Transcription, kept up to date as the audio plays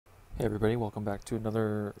Hey everybody, welcome back to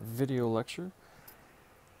another video lecture.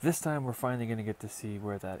 This time we're finally going to get to see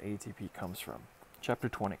where that ATP comes from. Chapter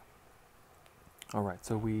 20. Alright,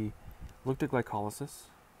 so we looked at glycolysis.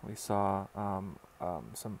 We saw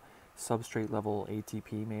some substrate level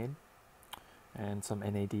ATP made and some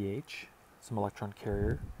NADH, some electron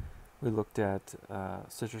carrier. We looked at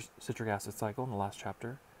citric acid cycle in the last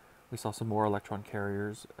chapter. We saw some more electron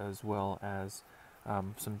carriers as well as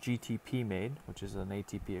some GTP made, which is an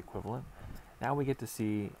ATP equivalent. Now we get to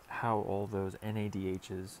see how all those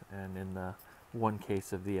NADHs, and in the one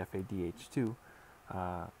case of the FADH2,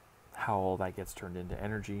 how all that gets turned into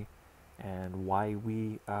energy, and why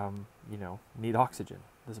we, need oxygen.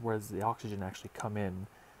 This is where the oxygen actually come in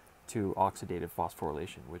to oxidative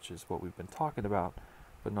phosphorylation, which is what we've been talking about,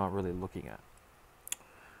 but not really looking at.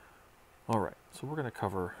 All right, so we're going to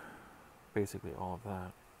cover basically all of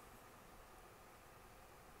that.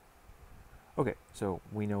 Okay, so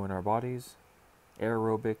we know in our bodies,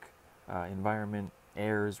 aerobic environment,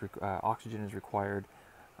 oxygen is required.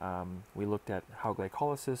 We looked at how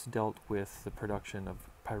glycolysis dealt with the production of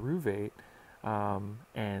pyruvate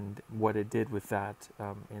and what it did with that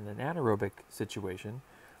in an anaerobic situation,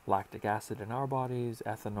 lactic acid in our bodies,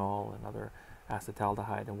 ethanol and other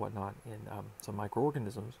acetaldehyde and whatnot in some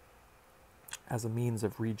microorganisms as a means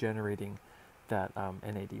of regenerating that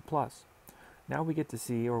NAD+. Now we get to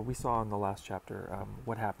see, or we saw in the last chapter,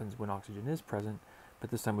 what happens when oxygen is present, but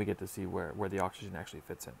this time we get to see where the oxygen actually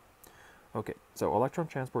fits in. Okay, so electron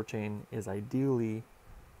transport chain is ideally,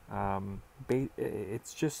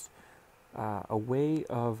 it's just a way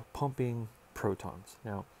of pumping protons.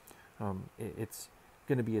 Now, it's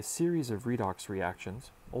going to be a series of redox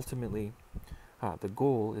reactions. Ultimately, the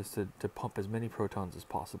goal is to pump as many protons as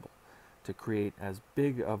possible, to create as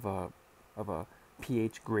big of a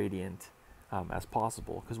pH gradient as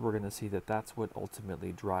possible, because we're going to see that that's what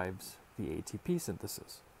ultimately drives the ATP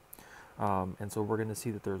synthesis. And so we're going to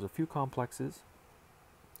see that there's a few complexes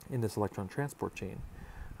in this electron transport chain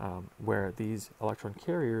where these electron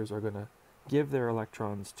carriers are going to give their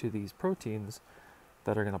electrons to these proteins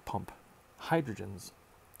that are going to pump hydrogens.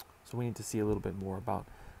 So we need to see a little bit more about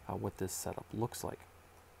what this setup looks like.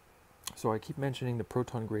 So I keep mentioning the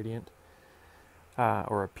proton gradient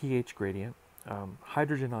or a pH gradient.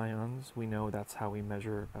 Hydrogen ions, we know that's how we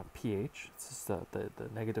measure pH. This is the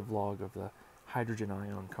negative log of the hydrogen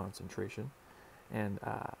ion concentration. And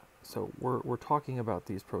so we're talking about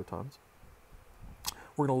these protons.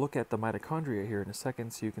 We're going to look at the mitochondria here in a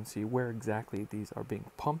second so you can see where exactly these are being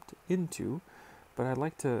pumped into. But I'd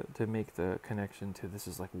like to make the connection to this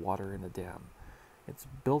is like water in a dam. It's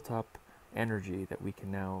built up energy that we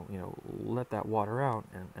can now let that water out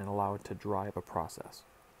and allow it to drive a process.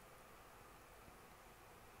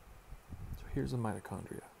 Here's the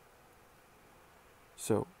mitochondria.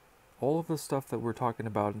 So all of the stuff that we're talking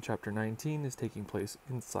about in chapter 19 is taking place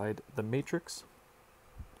inside the matrix,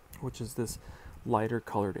 which is this lighter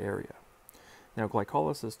colored area. Now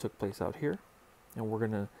glycolysis took place out here, and we're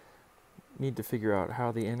going to need to figure out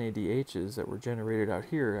how the NADHs that were generated out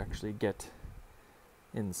here actually get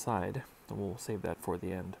inside, and we'll save that for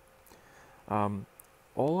the end.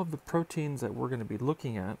 All of the proteins that we're going to be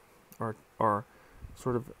looking at are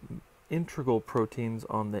sort of integral proteins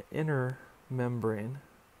on the inner membrane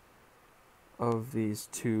of these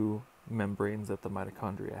two membranes that the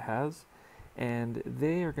mitochondria has, and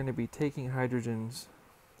they are going to be taking hydrogens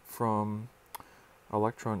from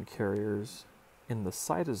electron carriers in the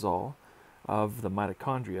cytosol of the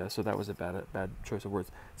mitochondria. So that was a bad choice of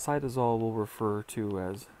words. Cytosol we'll refer to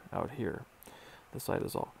as out here, the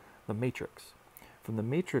cytosol, the matrix. From the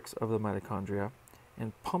matrix of the mitochondria,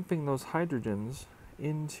 and pumping those hydrogens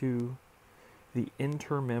into the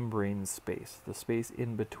intermembrane space, the space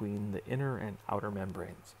in between the inner and outer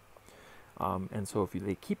membranes. And so if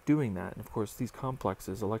they keep doing that, and of course these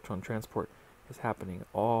complexes, electron transport is happening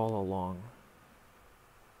all along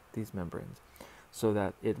these membranes, so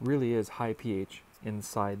that it really is high pH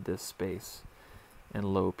inside this space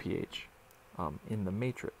and low pH in the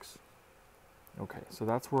matrix. Okay, so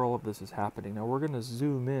that's where all of this is happening. Now we're going to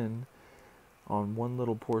zoom in on one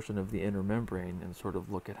little portion of the inner membrane and sort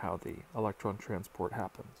of look at how the electron transport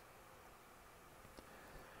happens.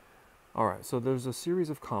 All right, so there's a series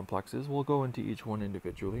of complexes. We'll go into each one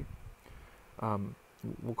individually.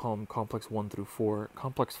 We'll call them complex 1 through 4.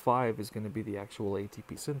 Complex 5 is going to be the actual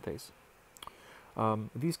ATP synthase.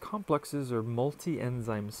 These complexes are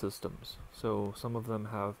multi-enzyme systems. So some of them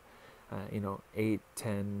have 8,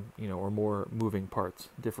 10, or more moving parts,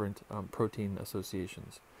 different protein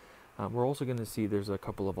associations. We're also going to see there's a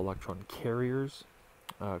couple of electron carriers,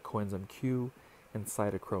 coenzyme Q and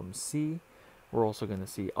cytochrome C, We're also going to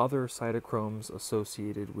see other cytochromes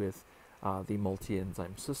associated with the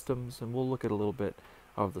multi-enzyme systems, and we'll look at a little bit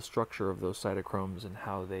of the structure of those cytochromes and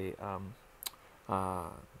how they,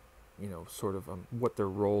 what their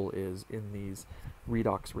role is in these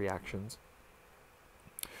redox reactions.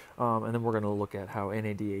 And then we're going to look at how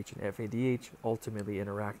NADH and FADH ultimately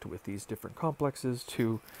interact with these different complexes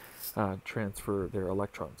to transfer their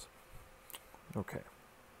electrons. Okay.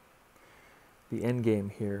 The end game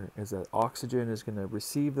here is that oxygen is going to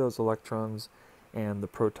receive those electrons and the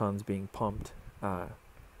protons being pumped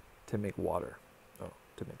to make water.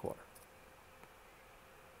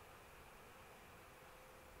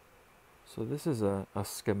 So this is a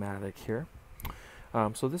schematic here.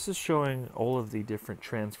 So this is showing all of the different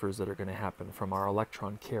transfers that are going to happen from our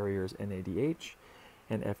electron carriers NADH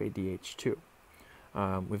and FADH2.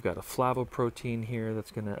 We've got a flavoprotein here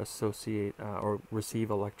that's going to associate or receive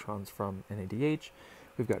electrons from NADH.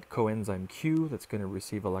 We've got coenzyme Q that's going to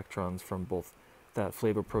receive electrons from both that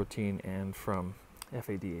flavoprotein and from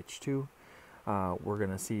FADH2. We're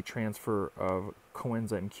going to see transfer of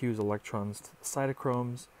coenzyme Q's electrons to the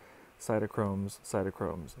cytochromes,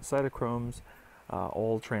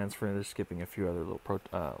 all transferring. They're skipping a few other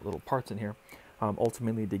little parts in here,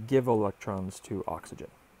 ultimately to give electrons to oxygen.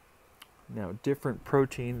 Now, different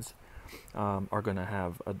proteins are going to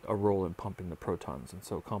have a role in pumping the protons, and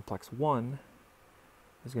so complex 1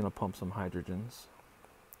 is going to pump some hydrogens.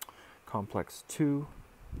 Complex 2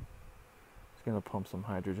 is going to pump some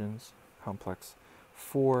hydrogens. Complex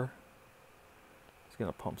 4 is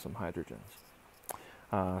going to pump some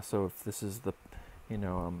hydrogens. So if this is the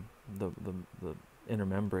inner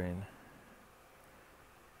membrane,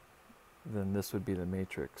 then this would be the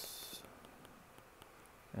matrix,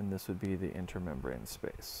 and this would be the intermembrane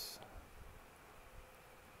space.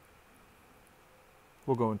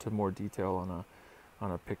 We'll go into more detail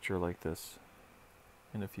on a picture like this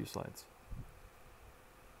in a few slides.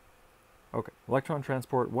 Okay, electron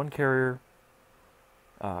transport. One carrier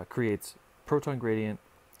creates proton gradient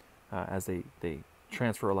as they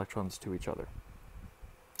transfer electrons to each other.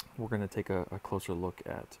 We're going to take a closer look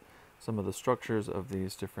at some of the structures of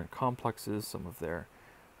these different complexes, some of their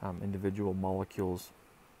individual molecules,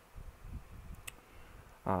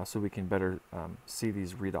 so we can better see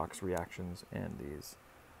these redox reactions and these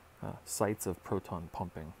sites of proton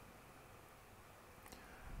pumping.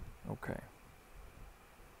 Okay.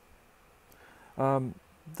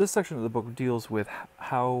 This section of the book deals with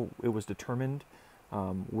how it was determined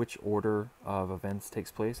which order of events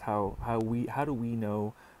takes place. How do we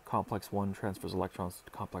know complex 1 transfers electrons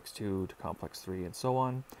to complex 2 to complex 3 and so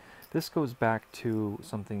on? This goes back to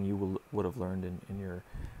something you would have learned in your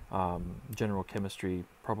general chemistry,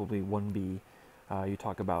 probably 1B. You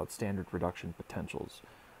talk about standard reduction potentials.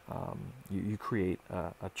 You create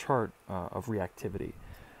a chart of reactivity,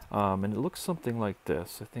 and it looks something like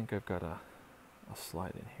this. I think I've got a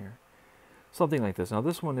slide in here. Something like this. Now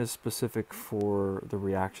this one is specific for the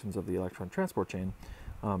reactions of the electron transport chain,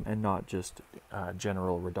 and not just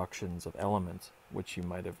general reductions of elements, which you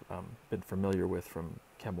might have been familiar with from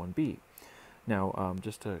Chem 1B. Now,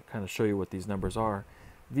 just to kind of show you what these numbers are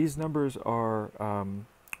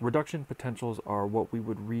reduction potentials are what we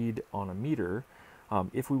would read on a meter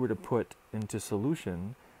if we were to put into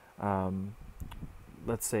solution,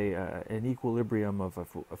 let's say an equilibrium of,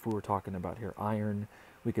 if we were talking about here iron,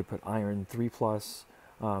 we could put iron 3+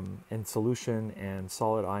 in solution and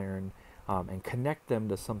solid iron, and connect them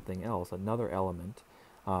to something else, another element,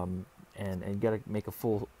 and you got to make a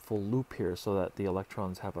full loop here so that the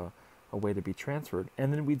electrons have a way to be transferred,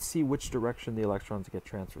 and then we'd see which direction the electrons get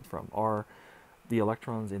transferred from. Are the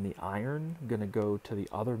electrons in the iron going to go to the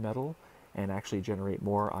other metal and actually generate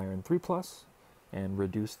more iron 3+ and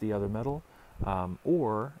reduce the other metal,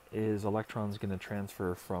 or is electrons going to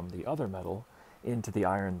transfer from the other metal into the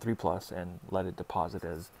iron 3+ and let it deposit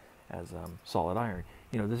as solid iron?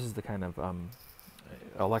 This is the kind of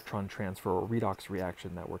electron transfer or redox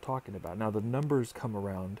reaction that we're talking about. Now the numbers come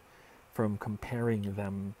around from comparing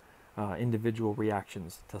them, individual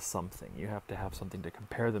reactions to something. You have to have something to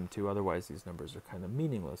compare them to, otherwise these numbers are kind of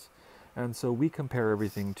meaningless. And so we compare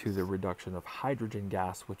everything to the reduction of hydrogen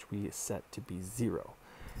gas, which we set to be 0.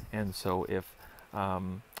 And so if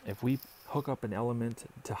we hook up an element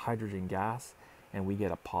to hydrogen gas and we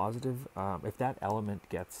get a positive, if that element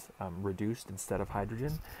gets reduced instead of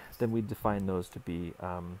hydrogen, then we define those to be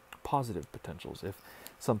positive potentials. If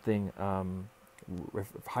something,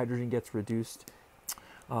 if hydrogen gets reduced,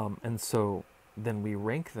 and so then we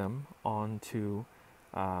rank them onto,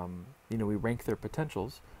 we rank their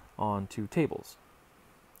potentials onto tables.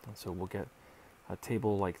 And so we'll get a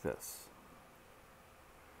table like this.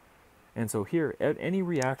 And so here, any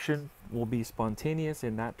reaction will be spontaneous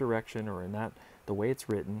in that direction or in that, the way it's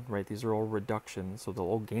written, right? These are all reductions, so they'll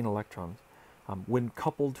all gain electrons when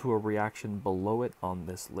coupled to a reaction below it on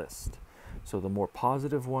this list. So the more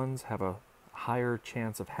positive ones have a higher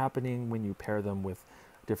chance of happening when you pair them with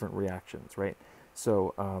different reactions, right?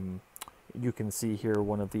 So you can see here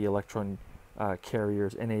one of the electron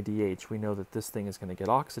carriers, NADH. We know that this thing is going to get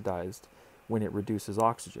oxidized when it reduces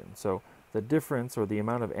oxygen. So the difference, or the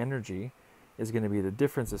amount of energy, is going to be the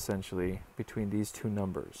difference essentially between these two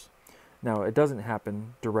numbers. Now, it doesn't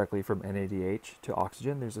happen directly from NADH to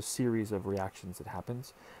oxygen. There's a series of reactions that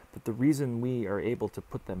happens. But the reason we are able to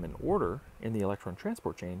put them in order in the electron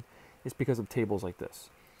transport chain is because of tables like this.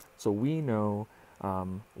 So we know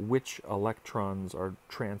which electrons are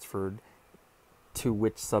transferred to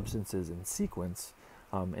which substances in sequence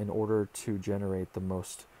in order to generate the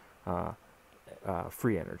most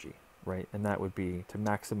free energy, right? And that would be to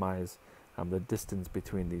maximize the distance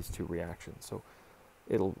between these two reactions. So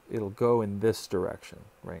it'll go in this direction,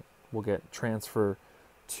 right? We'll get transfer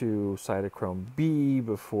to cytochrome B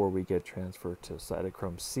before we get transfer to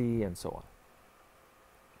cytochrome C, and so on.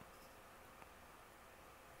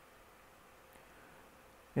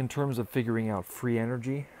 In terms of figuring out free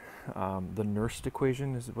energy, the Nernst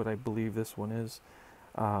equation is what I believe this one is,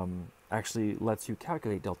 actually lets you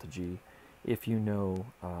calculate delta G if you know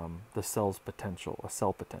the cell's potential, a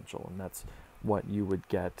cell potential, and that's what you would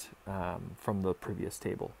get from the previous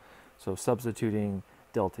table. So substituting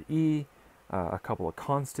delta E, a couple of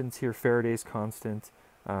constants here, Faraday's constant,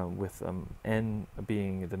 with N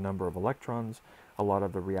being the number of electrons. A lot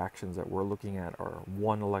of the reactions that we're looking at are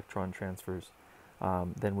 1 electron transfers.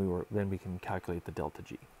 Then we can calculate the delta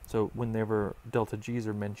G. So whenever delta G's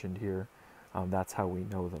are mentioned here, that's how we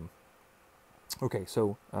know them. Okay,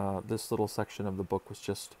 so this little section of the book was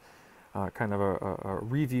just kind of a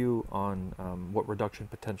review on what reduction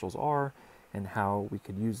potentials are and how we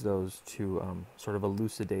could use those to sort of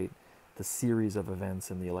elucidate the series of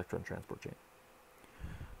events in the electron transport chain.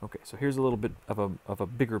 Okay, so here's a little bit of a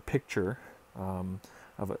bigger picture.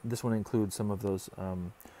 This one includes some of those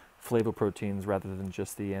flavoproteins rather than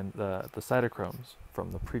just the cytochromes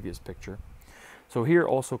from the previous picture. So here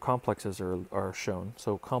also complexes are shown.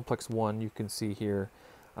 So complex 1 you can see here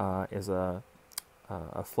is a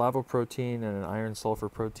flavoprotein and an iron sulfur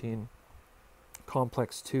protein.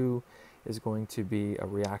 Complex 2 is going to be a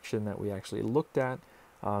reaction that we actually looked at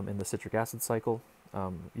in the citric acid cycle.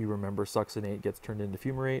 You remember succinate gets turned into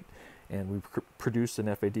fumarate, and we produce an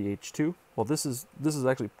FADH2. Well, this is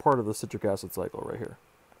actually part of the citric acid cycle right here.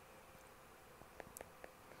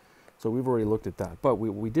 So we've already looked at that, but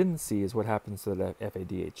what we didn't see is what happens to that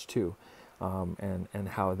FADH2 and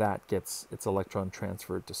how that gets its electron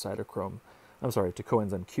transferred to to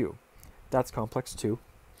coenzyme Q. That's complex 2.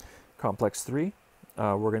 Complex 3,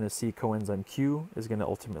 we're going to see coenzyme Q is going to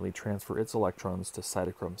ultimately transfer its electrons to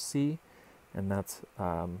cytochrome C, and that's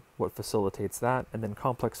what facilitates that. And then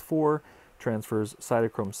complex 4 transfers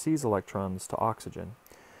cytochrome C's electrons to oxygen,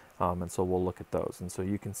 and so we'll look at those. And so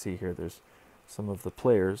you can see here there's some of the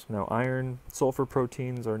players. Now, iron sulfur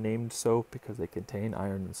proteins are named so because they contain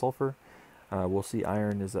iron and sulfur. We'll see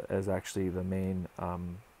iron as actually the main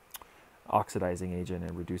oxidizing agent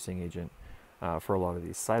and reducing agent for a lot of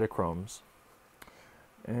these cytochromes.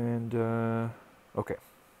 And okay,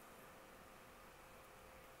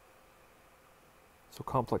 so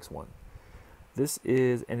complex 1. This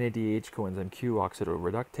is NADH coenzyme Q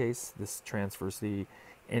oxidoreductase. This transfers the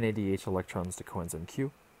NADH electrons to coenzyme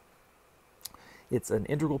Q. It's an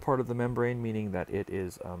integral part of the membrane, meaning that it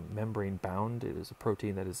is membrane bound. It is a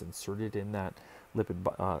protein that is inserted in that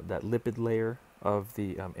lipid layer of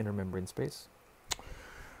the inner membrane space.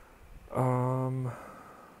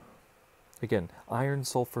 Again,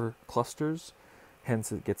 iron-sulfur clusters,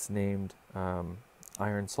 hence it gets named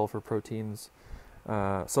iron-sulfur proteins.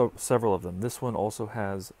 So several of them. This one also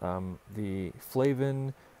has the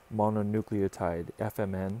flavin mononucleotide,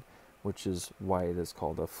 FMN, which is why it is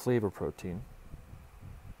called a flavoprotein.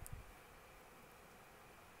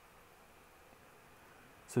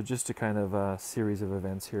 So just a kind of series of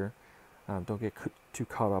events here. Don't get too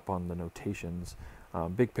caught up on the notations.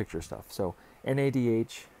 Big picture stuff. So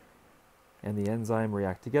NADH and the enzyme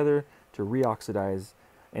react together to reoxidize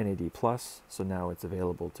NAD+. So now it's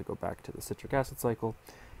available to go back to the citric acid cycle.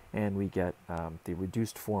 And we get the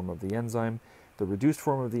reduced form of the enzyme. The reduced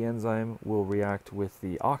form of the enzyme will react with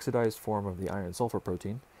the oxidized form of the iron-sulfur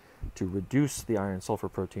protein to reduce the iron-sulfur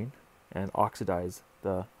protein and oxidize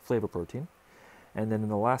the flavoprotein. And then in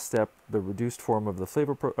the last step, the reduced form of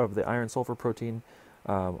the iron-sulfur protein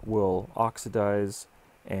will oxidize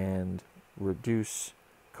and reduce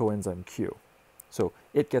coenzyme Q. So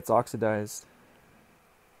it gets oxidized,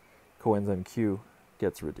 coenzyme Q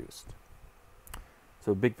gets reduced.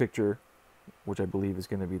 So big picture, which I believe is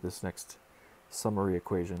going to be this next summary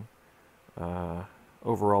equation,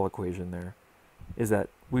 overall equation there, is that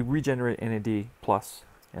we regenerate NAD plus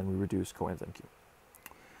and we reduce coenzyme Q.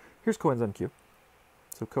 Here's coenzyme Q.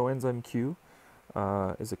 So coenzyme Q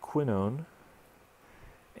is a quinone,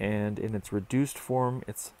 and in its reduced form,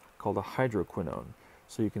 it's called a hydroquinone.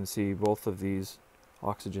 So you can see both of these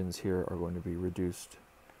oxygens here are going to be reduced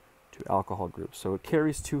to alcohol groups. So it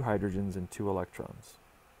carries 2 hydrogens and 2 electrons.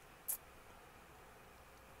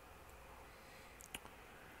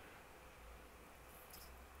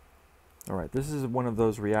 All right, this is one of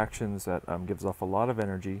those reactions that gives off a lot of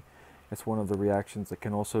energy. It's one of the reactions that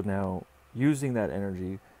can also now, using that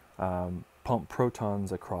energy, pump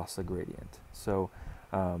protons across the gradient. So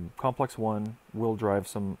complex 1 will drive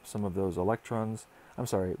some of those electrons,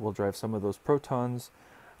 will drive some of those protons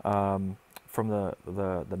from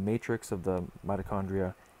the matrix of the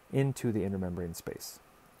mitochondria into the intermembrane space.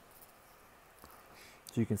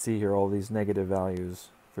 So you can see here all these negative values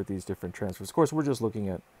for these different transfers. Of course, we're just looking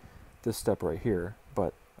at this step right here,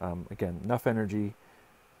 but again, enough energy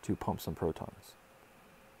to pump some protons.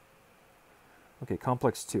 Okay,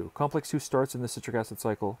 complex 2. Complex 2 starts in the citric acid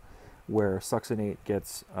cycle where succinate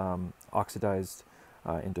gets oxidized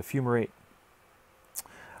into fumarate,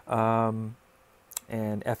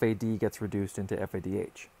 and FAD gets reduced into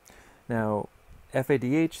FADH. Now,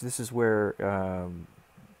 FADH, this is where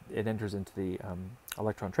it enters into the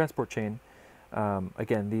electron transport chain.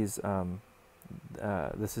 Again, these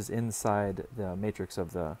this is inside the matrix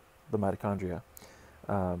of the mitochondria.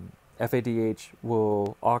 FADH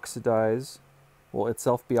will oxidize, will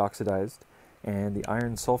itself be oxidized, and the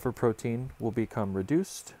iron sulfur protein will become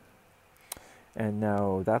reduced. And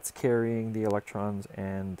now that's carrying the electrons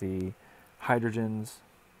and the hydrogens.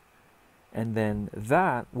 And then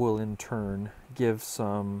that will in turn give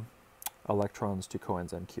some electrons to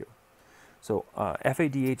coenzyme Q. So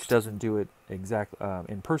FADH doesn't do it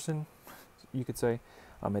in person, you could say.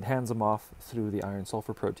 It hands them off through the iron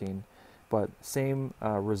sulfur protein, but same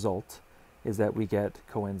result is that we get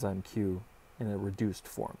coenzyme Q in a reduced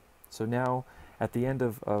form. So now at the end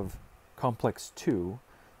of complex 2,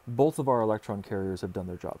 both of our electron carriers have done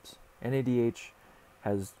their jobs. NADH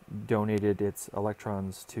has donated its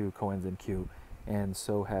electrons to coenzyme Q, and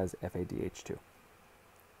so has FADH2.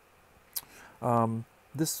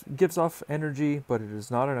 This gives off energy, but it is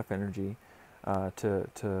not enough energy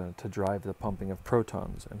to drive the pumping of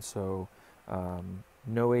protons, and so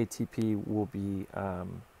no ATP will be,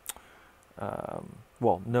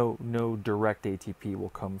 no direct ATP will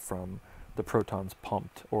come from the protons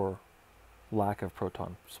pumped, or lack of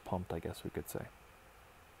protons pumped, I guess we could say.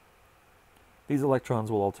 These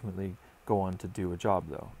electrons will ultimately go on to do a job,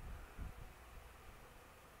 though.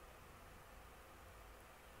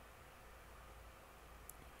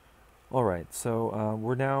 All right, so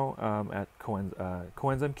we're now at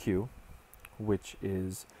coenzyme Q, which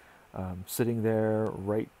is sitting there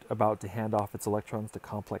right about to hand off its electrons to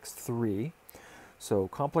complex 3. So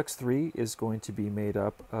complex 3 is going to be made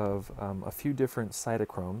up of a few different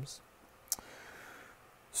cytochromes.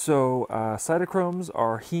 So cytochromes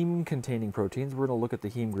are heme-containing proteins. We're going to look at the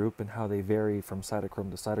heme group and how they vary from cytochrome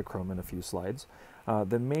to cytochrome in a few slides.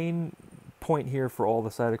 The main point here for all the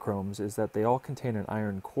cytochromes is that they all contain an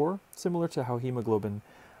iron core, similar to how hemoglobin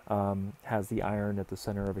has the iron at the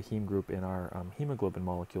center of a heme group in our hemoglobin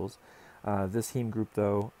molecules. This heme group,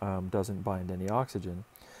 though, doesn't bind any oxygen.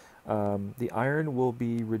 The iron will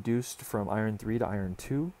be reduced from iron 3 to iron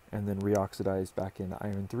 2 and then reoxidized back into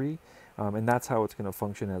iron 3, and that's how it's going to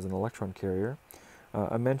function as an electron carrier.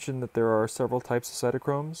 I mentioned that there are several types of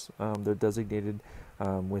cytochromes. They're designated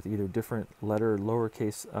with either different letter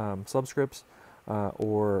lowercase subscripts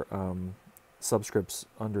or subscripts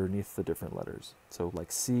underneath the different letters. So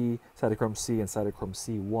like C, cytochrome C and cytochrome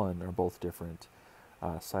C1 are both different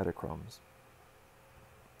cytochromes.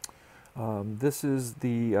 This is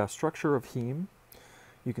the structure of heme.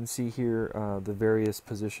 You can see here the various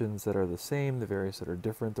positions that are the same, the various that are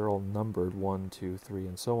different. They're all numbered 1, 2, 3,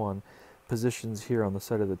 and so on. Positions here on the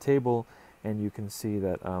side of the table, and you can see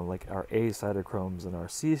that like our A cytochromes and our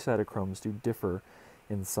C cytochromes do differ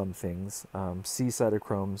in some things. C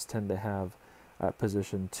cytochromes tend to have at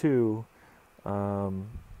position 2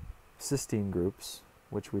 cysteine groups,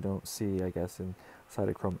 which we don't see, I guess, in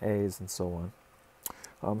cytochrome A's and so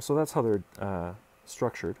on. So that's how they're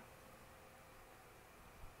structured.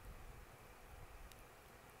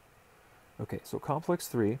 Okay, so complex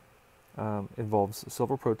 3 involves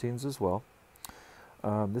silver proteins as well.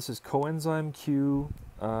 This is coenzyme Q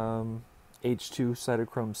H2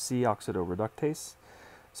 cytochrome C oxidoreductase.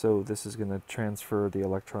 So this is going to transfer the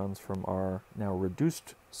electrons from our now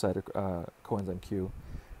reduced coenzyme Q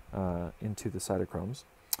into the cytochromes.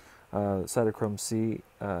 Cytochrome C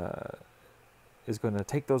is going to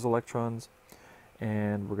take those electrons,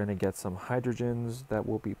 and we're going to get some hydrogens that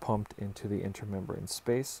will be pumped into the intermembrane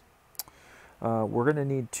space. We're going to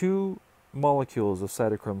need 2 molecules of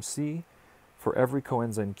cytochrome C for every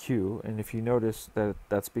coenzyme Q, and if you notice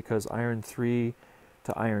that's because iron 3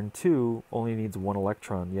 to iron 2 only needs 1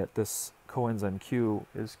 electron, yet this coenzyme Q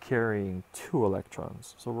is carrying 2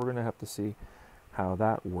 electrons. So we're going to have to see how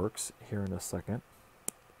that works here in a second.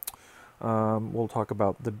 We'll talk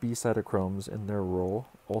about the B cytochromes and their role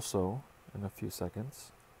also in a few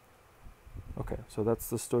seconds. Okay, so that's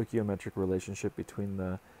the stoichiometric relationship between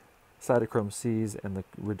the cytochrome Cs and the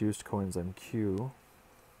reduced coenzyme Q.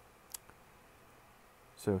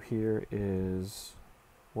 So here is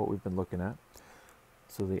what we've been looking at.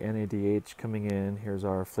 So the NADH coming in, here's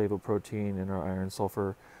our flavoprotein and our iron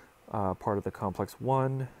sulfur part of the complex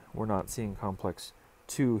 1. We're not seeing complex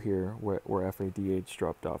 2 here where FADH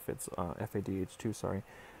dropped off its FADH2, sorry,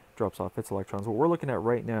 drops off its electrons. What we're looking at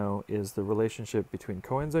right now is the relationship between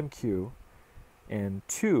coenzyme Q and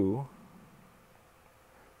 2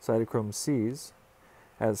 cytochrome Cs,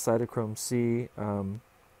 as cytochrome C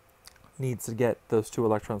needs to get those 2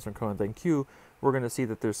 electrons from coenzyme Q. We're going to see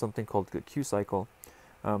that there's something called the Q cycle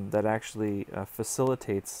that actually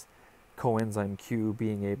facilitates coenzyme Q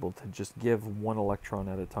being able to just give 1 electron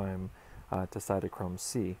at a time to cytochrome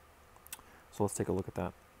C. So let's take a look at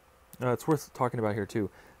that. It's worth talking about here too.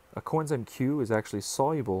 A coenzyme Q is actually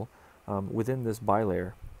soluble within this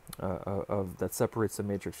bilayer that separates the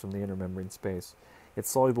matrix from the intermembrane space. It's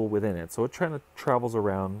soluble within it, so it kind of travels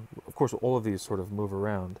around. Of course, all of these sort of move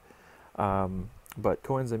around, but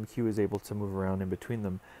coenzyme Q is able to move around in between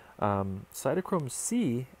them. Cytochrome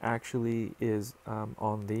C actually is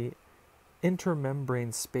on the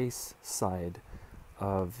intermembrane space side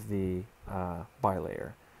of the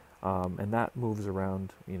bilayer, and that moves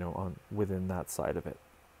around, you know, within that side of it.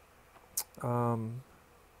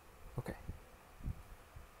 Okay.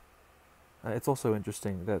 It's also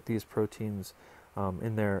interesting that these proteins,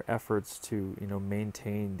 in their efforts to, you know,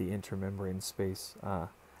 maintain the intermembrane space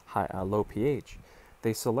low pH,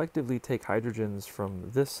 they selectively take hydrogens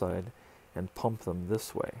from this side and pump them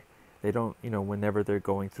this way. They don't, you know, whenever they're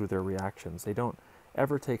going through their reactions, they don't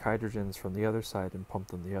ever take hydrogens from the other side and pump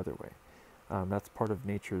them the other way. That's part of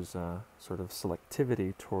nature's sort of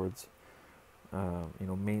selectivity towards, you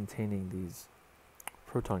know, maintaining these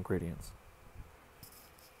proton gradients.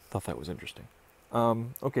 Thought that was interesting.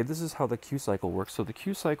 Okay, this is how the Q cycle works. So the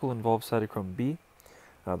Q cycle involves cytochrome B.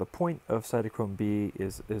 The point of cytochrome B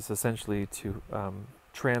is essentially to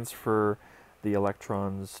transfer the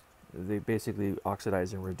electrons. They basically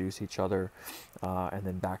oxidize and reduce each other, and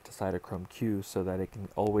then back to cytochrome Q, so that it can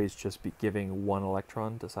always just be giving 1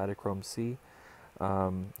 electron to cytochrome C.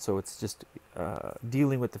 So it's just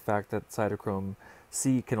dealing with the fact that cytochrome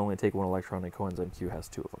C can only take 1 electron and coenzyme Q has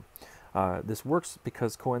 2 of them. This works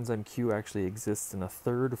because coenzyme Q actually exists in a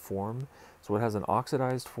 3rd form. So it has an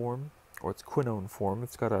oxidized form, or its quinone form.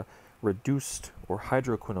 It's got a reduced or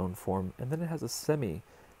hydroquinone form, and then it has a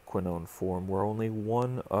semi-quinone form where only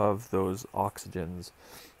 1 of those oxygens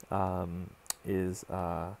is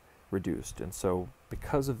reduced. And so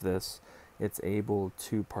because of this, it's able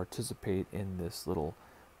to participate in this little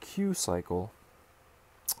Q cycle.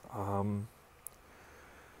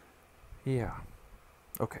 Yeah,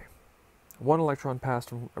 okay. 1 electron passed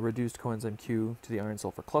from a reduced coenzyme Q to the iron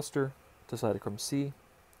sulfur cluster to cytochrome C,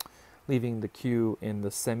 leaving the Q in the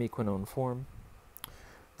semiquinone form.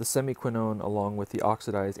 The semiquinone, along with the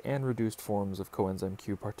oxidized and reduced forms of coenzyme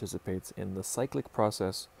Q, participates in the cyclic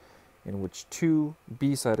process in which 2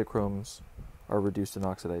 B cytochromes are reduced and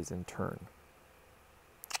oxidized in turn.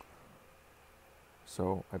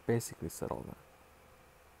 So I basically said all that.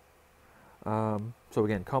 So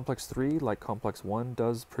again, complex 3, like complex 1,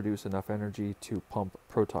 does produce enough energy to pump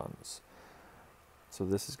protons. So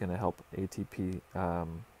this is going to help ATP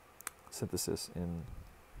synthesis in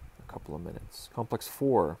a couple of minutes. Complex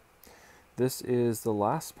 4, this is the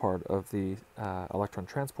last part of the electron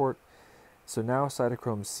transport. So now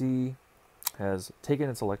cytochrome C has taken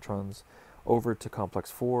its electrons over to complex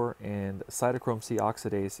 4, and cytochrome C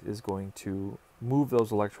oxidase is going to move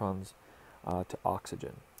those electrons to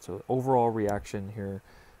oxygen. So overall reaction here,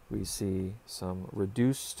 we see some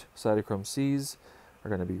reduced cytochrome Cs are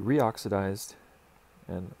going to be reoxidized,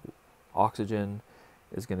 and oxygen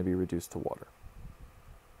is going to be reduced to water.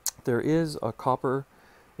 There is a copper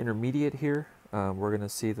intermediate here we're going to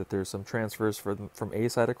see that there's some transfers from A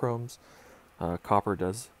cytochromes. Copper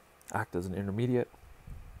does act as an intermediate.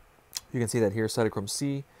 You can see that here, cytochrome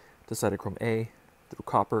C to cytochrome A through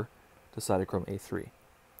copper to cytochrome A3.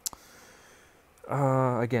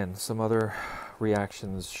 Again, some other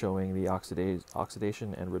reactions showing the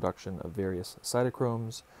oxidation and reduction of various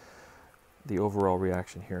cytochromes. The overall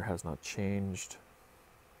reaction here has not changed.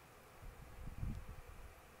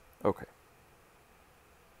 Okay.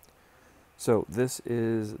 So this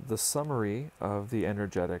is the summary of the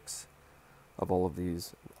energetics of all of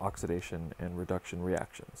these oxidation and reduction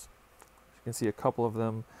reactions. You can see a couple of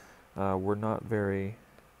them were not very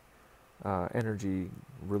energy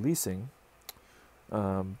releasing,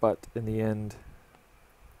 but in the end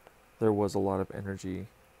there was a lot of energy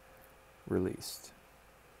released.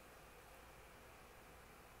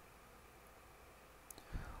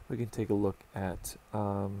 We can take a look at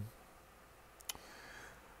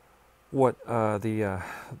what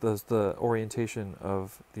the orientation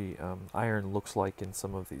of the iron looks like in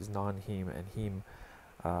some of these non-heme and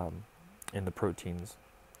heme in the proteins.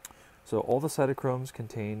 So all the cytochromes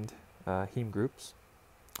contained heme groups.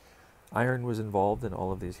 Iron was involved in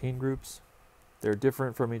all of these heme groups. They're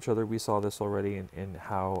different from each other. We saw this already in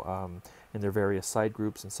how in their various side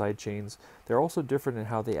groups and side chains. They're also different in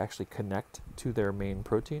how they actually connect to their main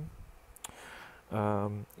protein.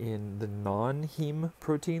 In the non-heme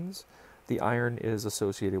proteins, the iron is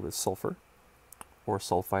associated with sulfur or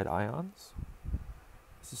sulfide ions.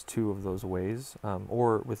 This is two of those ways,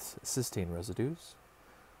 or with cysteine residues,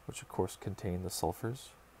 which of course contain the sulfurs.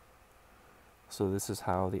 So this is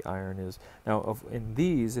how the iron is. Now, in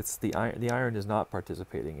these, it's the iron is not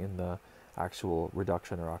participating in the actual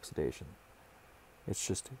reduction or oxidation. It's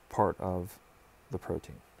just part of the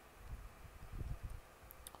protein.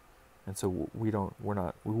 And so we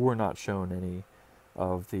were not shown any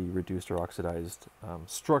of the reduced or oxidized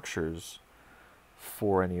structures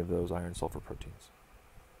for any of those iron sulfur proteins.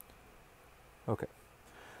 Okay,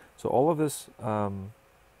 so all of this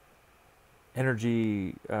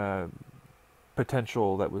energy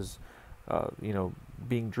potential that was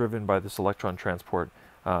being driven by this electron transport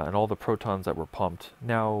and all the protons that were pumped,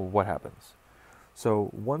 now what happens? So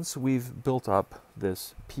once we've built up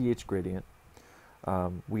this pH gradient,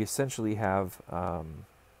 we essentially have a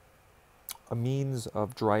means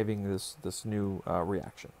of driving this new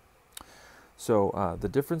reaction. So the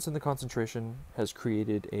difference in the concentration has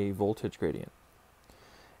created a voltage gradient.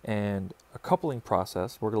 And a coupling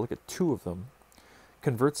process, we're going to look at two of them,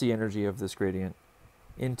 converts the energy of this gradient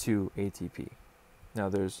into ATP. Now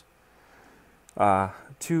there's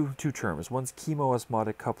two terms. One's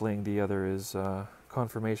chemoosmotic coupling, the other is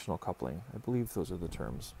conformational coupling. I believe those are the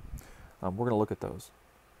terms. We're going to look at those.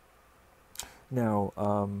 Now,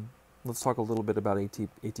 let's talk a little bit about ATP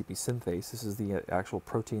synthase. This is the actual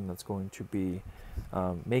protein that's going to be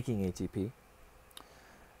making ATP.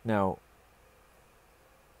 Now,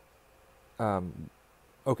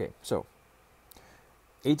 okay, so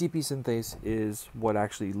ATP synthase is what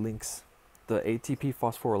actually links the ATP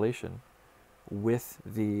phosphorylation with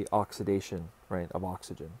the oxidation, right, of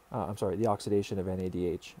oxygen. The oxidation of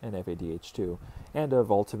NADH and FADH2, and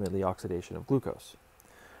of ultimately oxidation of glucose.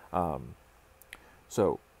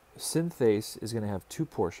 So synthase is going to have two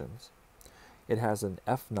portions. It has an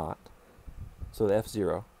F0, so the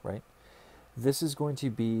F0, right? This is going to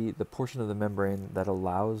be the portion of the membrane that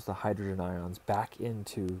allows the hydrogen ions back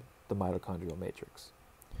into the mitochondrial matrix.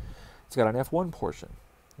 It's got an F1 portion.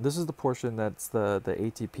 This is the portion that's the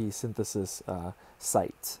ATP synthesis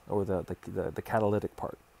site, or the catalytic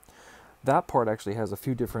part. That part actually has a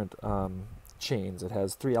few different chains. It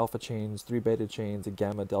has 3 alpha chains, 3 beta chains, a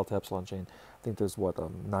gamma, delta, epsilon chain. I think there's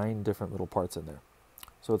 9 different little parts in there.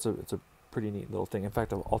 So it's a pretty neat little thing. In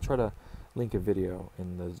fact, I'll try to link a video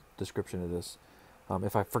in the description of this.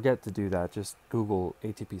 If I forget to do that, just Google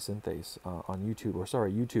ATP synthase on YouTube, or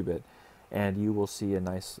YouTube it, and you will see a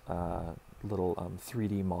nice little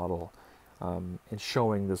 3D model and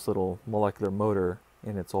showing this little molecular motor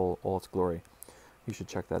in its all its glory. You should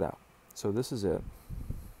check that out. So this is it.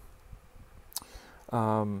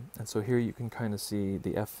 And so here you can kind of see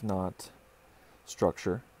the F0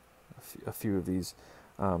 structure, a few of these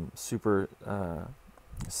super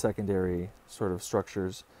secondary sort of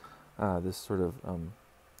structures. This sort of,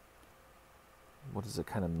 what is it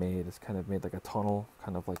kind of made? It's kind of made like a tunnel,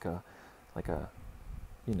 kind of like a,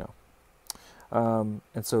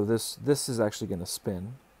 and so this is actually going to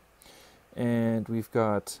spin. And we've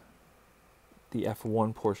got the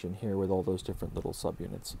F1 portion here with all those different little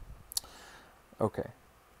subunits. Okay.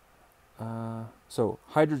 So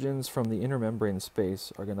hydrogens from the inner membrane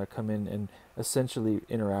space are going to come in and essentially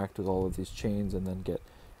interact with all of these chains and then get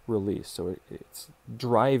released. So it's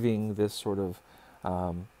driving this sort of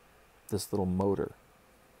this little motor.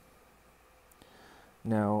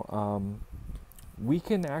 Now we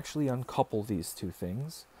can actually uncouple these two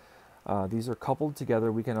things. These are coupled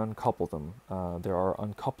together. We can uncouple them. There are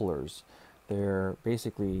uncouplers. They're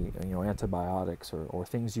basically antibiotics or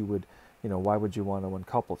things you would. Why would you want to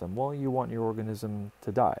uncouple them? Well, you want your organism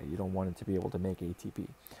to die. You don't want it to be able to make ATP.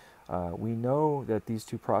 We know that these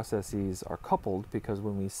two processes are coupled because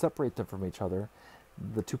when we separate them from each other,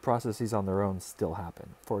 the two processes on their own still happen.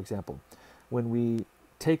 For example, when we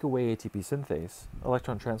take away ATP synthase,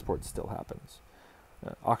 electron transport still happens.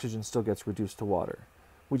 Oxygen still gets reduced to water.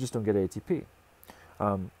 We just don't get ATP.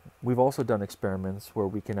 We've also done experiments where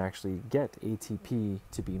we can actually get ATP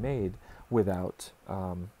to be made without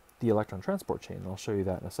the electron transport chain. I'll show you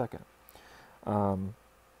that in a second.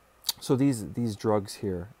 So these drugs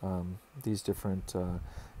here, these different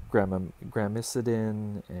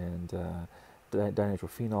gramicidin and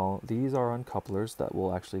dinitrophenol, these are uncouplers that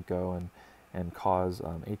will actually go and cause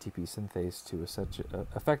ATP synthase to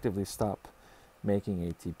effectively stop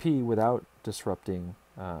making ATP without disrupting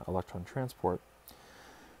electron transport.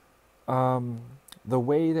 The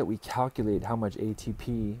way that we calculate how much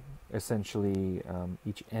ATP essentially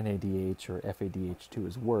each NADH or FADH2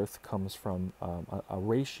 is worth comes from a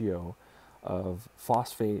ratio of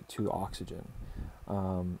phosphate to oxygen.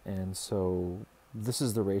 And so this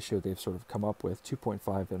is the ratio they've sort of come up with,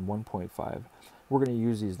 2.5 and 1.5. We're going to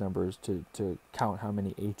use these numbers to count how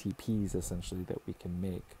many ATPs essentially that we can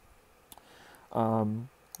make.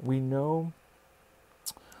 We know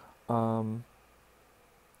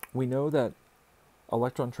that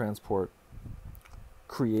electron transport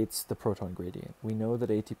creates the proton gradient. We know that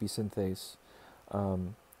ATP synthase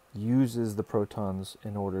uses the protons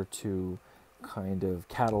in order to kind of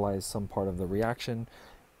catalyze some part of the reaction.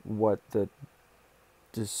 What the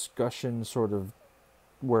discussion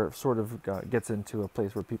gets into a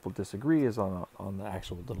place where people disagree is on the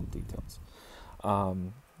actual little details.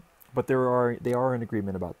 But they are in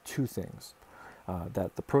agreement about two things: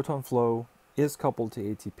 that the proton flow is coupled to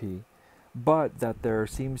ATP, but that there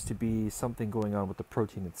seems to be something going on with the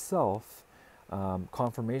protein itself,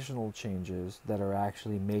 conformational changes that are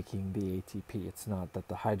actually making the ATP. It's not that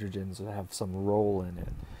the hydrogens have some role in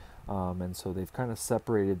it. And so they've kind of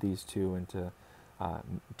separated these two into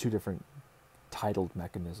two different titled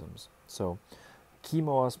mechanisms. So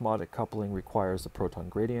chemoosmotic coupling requires the proton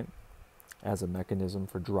gradient as a mechanism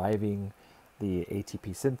for driving the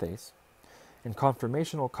ATP synthase. And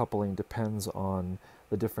conformational coupling depends on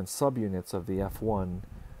the different subunits of the F1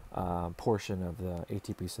 portion of the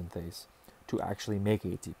ATP synthase to actually make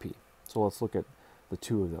ATP. So let's look at the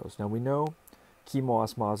two of those. Now we know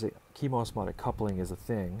chemoosmotic coupling is a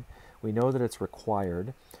thing. We know that it's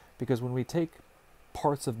required because when we take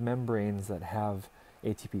parts of membranes that have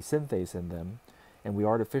ATP synthase in them and we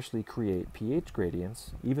artificially create pH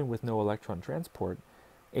gradients, even with no electron transport,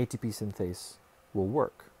 ATP synthase will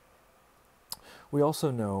work. We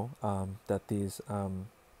also know that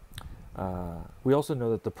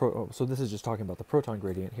so this is just talking about the proton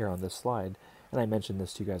gradient here on this slide, and I mentioned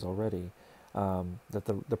this to you guys already, that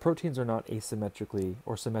the proteins are not asymmetrically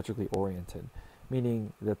or symmetrically oriented,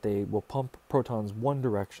 meaning that they will pump protons one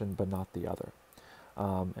direction but not the other.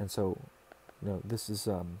 And so, this is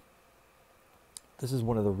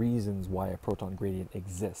one of the reasons why a proton gradient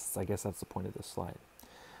exists. I guess that's the point of this slide.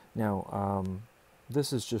 Now,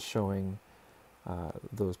 this is just showing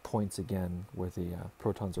those points again where the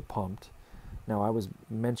protons are pumped. Now, I was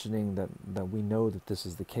mentioning that we know that this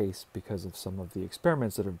is the case because of some of the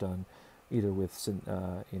experiments that are done, either with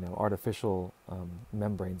artificial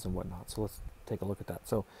membranes and whatnot. So let's take a look at that.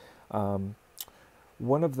 So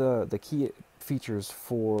one of the key features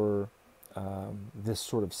for this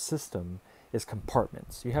sort of system is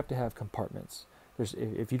compartments. You have to have compartments.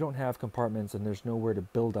 If you don't have compartments, then there's nowhere to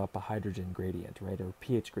build up a hydrogen gradient, right, or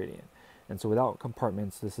pH gradient. And so without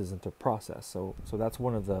compartments, this isn't a process. So that's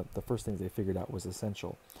one of the first things they figured out was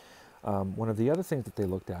essential. One of the other things that they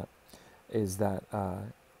looked at is that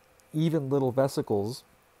even little vesicles,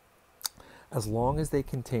 as long as they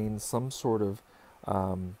contain some sort of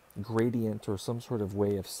gradient or some sort of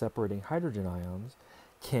way of separating hydrogen ions,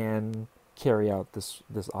 can carry out this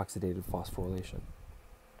oxidative phosphorylation.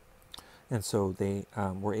 And so they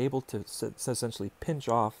were able to essentially pinch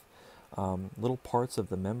off little parts of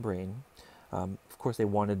the membrane. Of course, they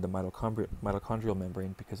wanted the mitochondrial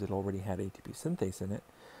membrane because it already had ATP synthase in it.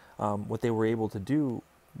 What they were able to do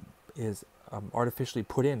is artificially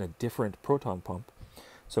put in a different proton pump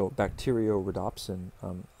So bacteriorhodopsin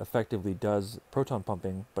effectively does proton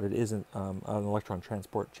pumping, but it isn't an electron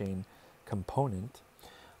transport chain component.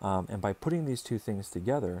 And by putting these two things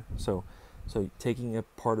together, so taking a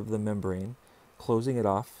part of the membrane, closing it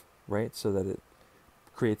off, right, so that it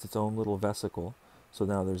creates its own little vesicle. So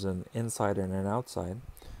now there's an inside and an outside.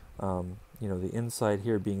 The inside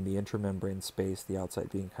here being the intramembrane space, the outside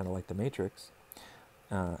being kind of like the matrix.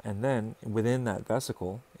 And then within that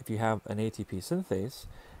vesicle, if you have an ATP synthase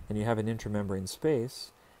and you have an intramembrane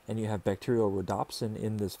space and you have bacterial rhodopsin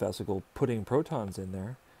in this vesicle putting protons in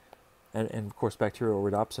there, and of course bacterial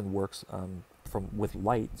rhodopsin works with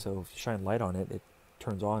light, so if you shine light on it, it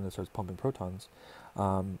turns on and starts pumping protons.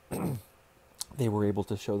 They were able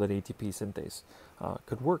to show that ATP synthase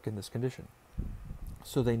could work in this condition.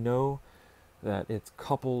 So they know that it's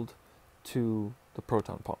coupled to the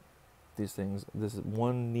proton pump. These things,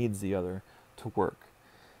 one needs the other to work.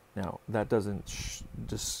 Now, that doesn't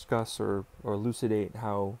discuss or elucidate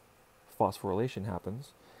how phosphorylation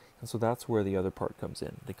happens, and so that's where the other part comes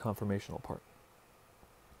in, the conformational part.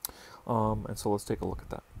 And so let's take a look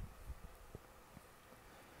at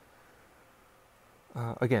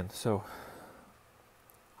that. Again, so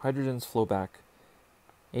hydrogens flow back,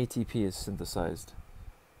 ATP is synthesized,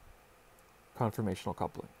 conformational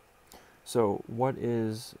coupling. So what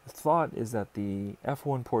is thought is that the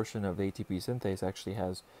F1 portion of ATP synthase actually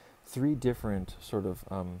has three different sort of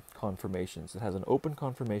conformations. It has an open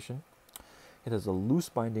conformation, it has a loose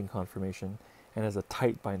binding conformation, and has a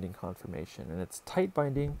tight binding conformation. And it's tight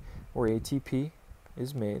binding where ATP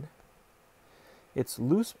is made. It's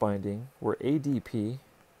loose binding where ADP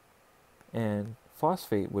and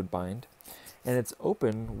phosphate would bind. And it's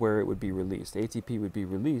open where it would be released. ATP would be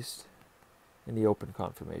released in the open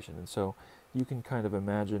conformation. And so you can kind of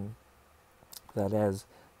imagine that as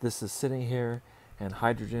this is sitting here and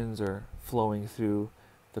hydrogens are flowing through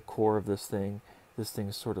the core of this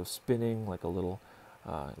thing's sort of spinning like a little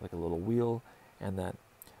wheel, and that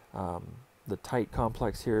the tight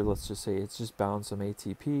complex here, let's just say it's just bound some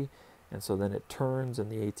ATP, and so then it turns,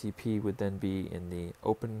 and the ATP would then be in the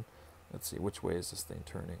open. Let's see, which way is this thing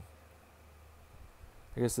turning?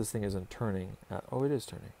 I guess this thing isn't turning. Oh, it is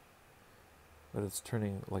turning. But it's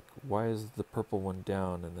turning, like, why is the purple one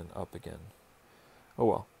down and then up again? Oh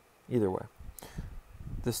well, either way.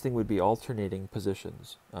 This thing would be alternating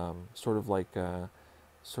positions, sort of like RNA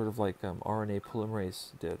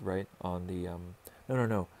polymerase did, right? On the,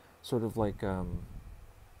 sort of like a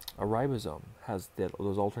ribosome has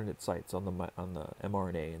those alternate sites on the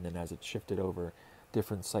mRNA, and then as it shifted over,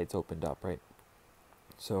 different sites opened up, right?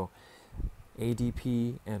 So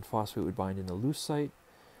ADP and phosphate would bind in the loose site.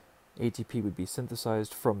 ATP would be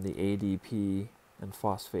synthesized from the ADP and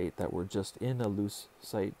phosphate that were just in a loose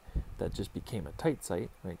site that just became a tight site,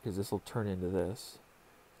 right? Because this will turn into this.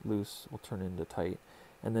 Loose will turn into tight.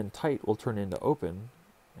 And then tight will turn into open,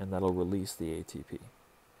 and that'll release the ATP.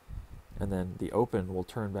 And then the open will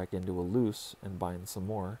turn back into a loose and bind some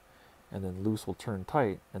more. And then loose will turn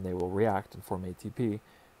tight, and they will react and form ATP,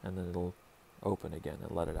 and then it'll open again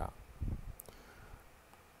and let it out.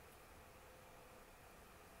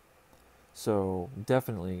 So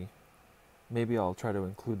definitely, maybe I'll try to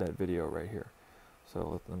include that video right here.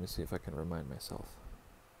 So let me see if I can remind myself.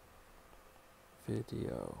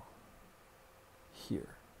 Video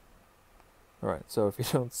here. Alright, so if you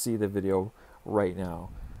don't see the video right now,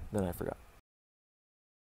 then I forgot.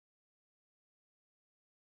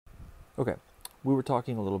 Okay, we were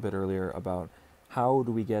talking a little bit earlier about how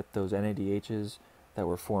do we get those NADHs that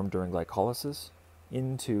were formed during glycolysis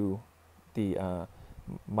into the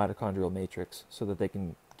mitochondrial matrix so that they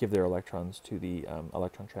can give their electrons to the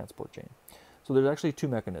electron transport chain. So there's actually two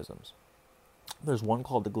mechanisms. There's one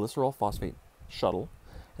called the glycerol phosphate shuttle,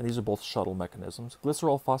 and these are both shuttle mechanisms.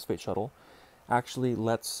 Glycerol phosphate shuttle actually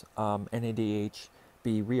lets NADH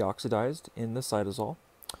be reoxidized in the cytosol,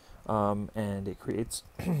 and it creates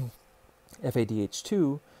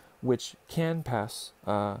FADH2, which can pass,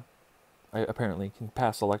 apparently can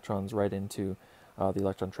pass electrons right into the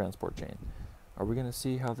electron transport chain. Are we going to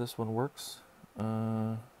see how this one works?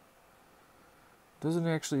 Doesn't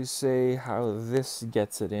actually say how this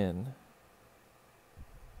gets it in,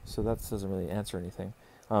 so that doesn't really answer anything.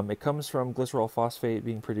 It comes from glycerol phosphate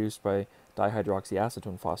being produced by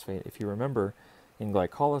dihydroxyacetone phosphate. If you remember, in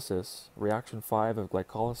glycolysis, reaction 5 of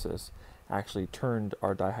glycolysis actually turned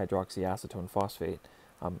our dihydroxyacetone phosphate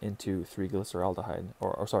into 3-glyceraldehyde,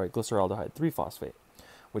 glyceraldehyde 3-phosphate,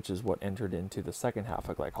 which is what entered into the second half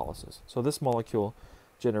of glycolysis. So this molecule,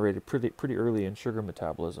 generated pretty early in sugar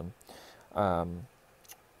metabolism,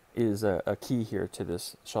 is a key here to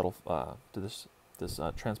this shuttle, to this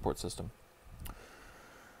transport system.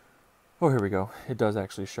 Oh, here we go. It does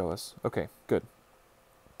actually show us. Okay, good.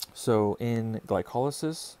 So in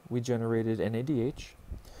glycolysis, we generated NADH.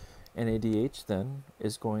 NADH then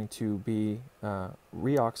is going to be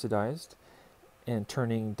reoxidized and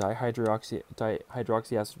turning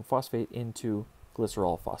dihydroxyacid phosphate into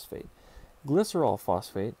glycerol phosphate. Glycerol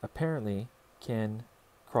phosphate apparently can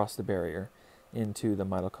cross the barrier into the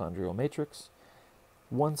mitochondrial matrix.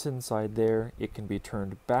 Once inside there, it can be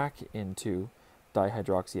turned back into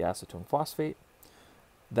dihydroxyacetone phosphate.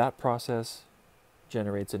 That process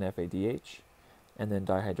generates an FADH, and then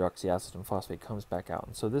dihydroxyacetone phosphate comes back out.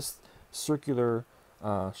 And so this circular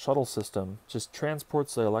shuttle system just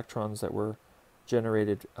transports the electrons that were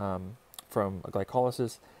generated from a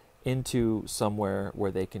glycolysis into somewhere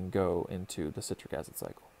where they can go into the citric acid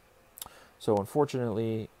cycle. So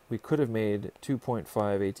unfortunately, we could have made 2.5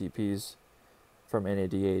 ATPs from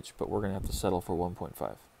NADH, but we're going to have to settle for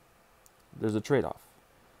 1.5. There's a trade-off.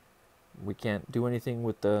 We can't do anything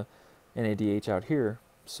with the NADH out here,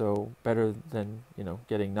 so better than,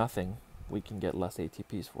 getting nothing, we can get less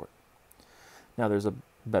ATPs for it. Now there's a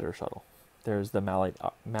better shuttle. There's the malate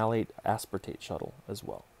aspartate shuttle as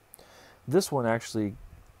well. This one actually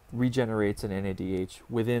regenerates an NADH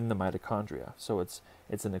within the mitochondria, so it's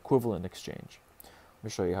an equivalent exchange. Let me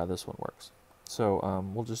show you how this one works. So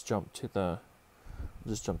we'll just jump to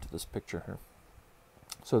this picture here.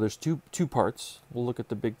 So there's two parts. We'll look at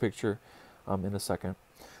the big picture in a second.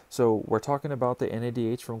 So we're talking about the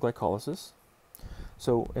NADH from glycolysis.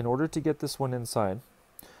 So in order to get this one inside,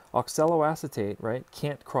 oxaloacetate, right,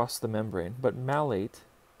 can't cross the membrane, but malate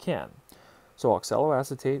can. So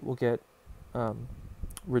oxaloacetate will get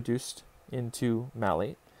reduced into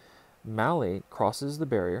malate. Malate crosses the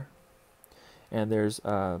barrier, and there's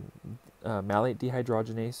malate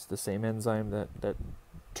dehydrogenase, the same enzyme that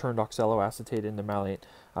turned oxaloacetate into malate,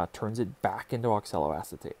 turns it back into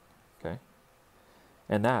oxaloacetate, okay?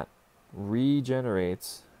 And that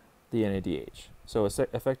regenerates the NADH. So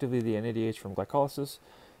effectively, the NADH from glycolysis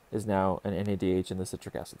is now an NADH in the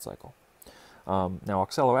citric acid cycle. Now,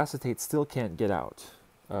 oxaloacetate still can't get out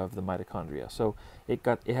of the mitochondria, so it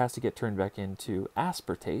has to get turned back into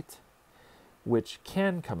aspartate, which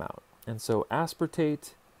can come out. And so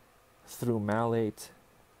aspartate through malate,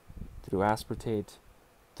 through aspartate,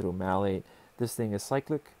 through malate. This thing is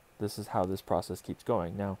cyclic. This is how this process keeps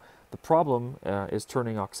going. Now, the problem is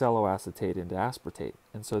turning oxaloacetate into aspartate,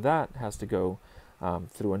 and so that has to go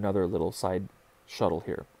through another little side shuttle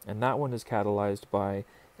here. And that one is catalyzed by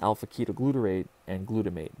alpha-ketoglutarate and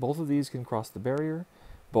glutamate. Both of these can cross the barrier.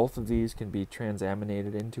 Both of these can be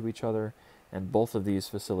transaminated into each other, and both of these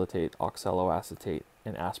facilitate oxaloacetate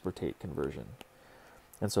and aspartate conversion.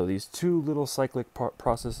 And so these two little cyclic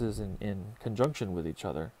processes in conjunction with each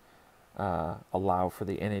other allow for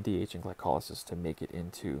the NADH in glycolysis to make it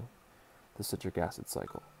into the citric acid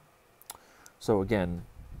cycle. So again,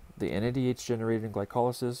 the NADH generated in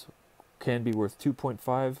glycolysis can be worth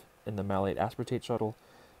 2.5 in the malate aspartate shuttle,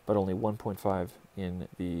 but only 1.5 in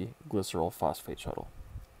the glycerol phosphate shuttle.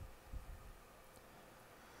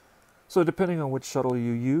 So depending on which shuttle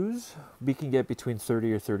you use, we can get between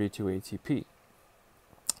 30 or 32 ATP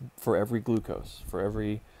for every glucose, for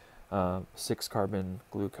every 6-carbon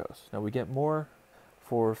glucose. Now we get more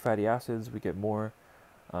for fatty acids, we get more,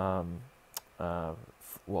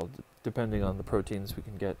 depending on the proteins, we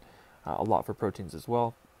can get a lot for proteins as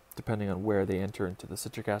well, depending on where they enter into the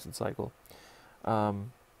citric acid cycle. So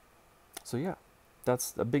yeah,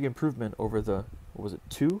 that's a big improvement over the,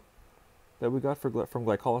 2 that we got from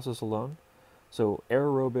glycolysis alone. So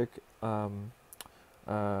aerobic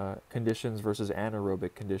conditions versus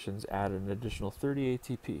anaerobic conditions add an additional 30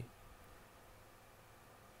 ATP.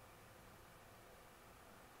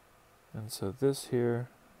 And so this here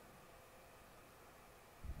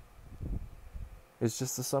is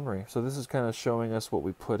just a summary. So this is kind of showing us what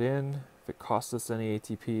we put in, if it costs us any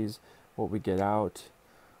ATPs, what we get out,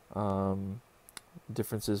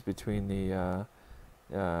 differences between the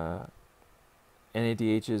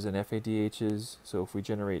NADHs and FADHs. So if we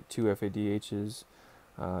generate 2 FADHs,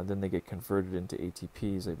 then they get converted into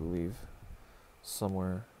ATPs, I believe,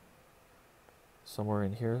 somewhere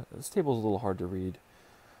in here. This table is a little hard to read.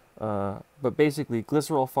 But basically,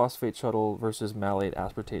 glycerol phosphate shuttle versus malate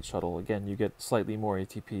aspartate shuttle. Again, you get slightly more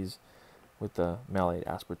ATPs with the malate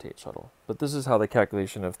aspartate shuttle. But this is how the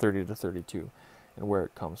calculation of 30 to 32 and where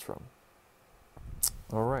it comes from.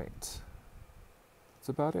 All right. That's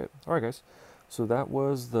about it. All right, guys. So that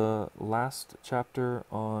was the last chapter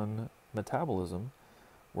on metabolism.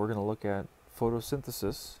 We're going to look at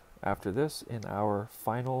photosynthesis after this in our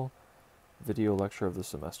final video lecture of the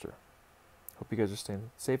semester. Hope you guys are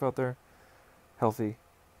staying safe out there, healthy,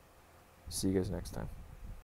 See you guys next time.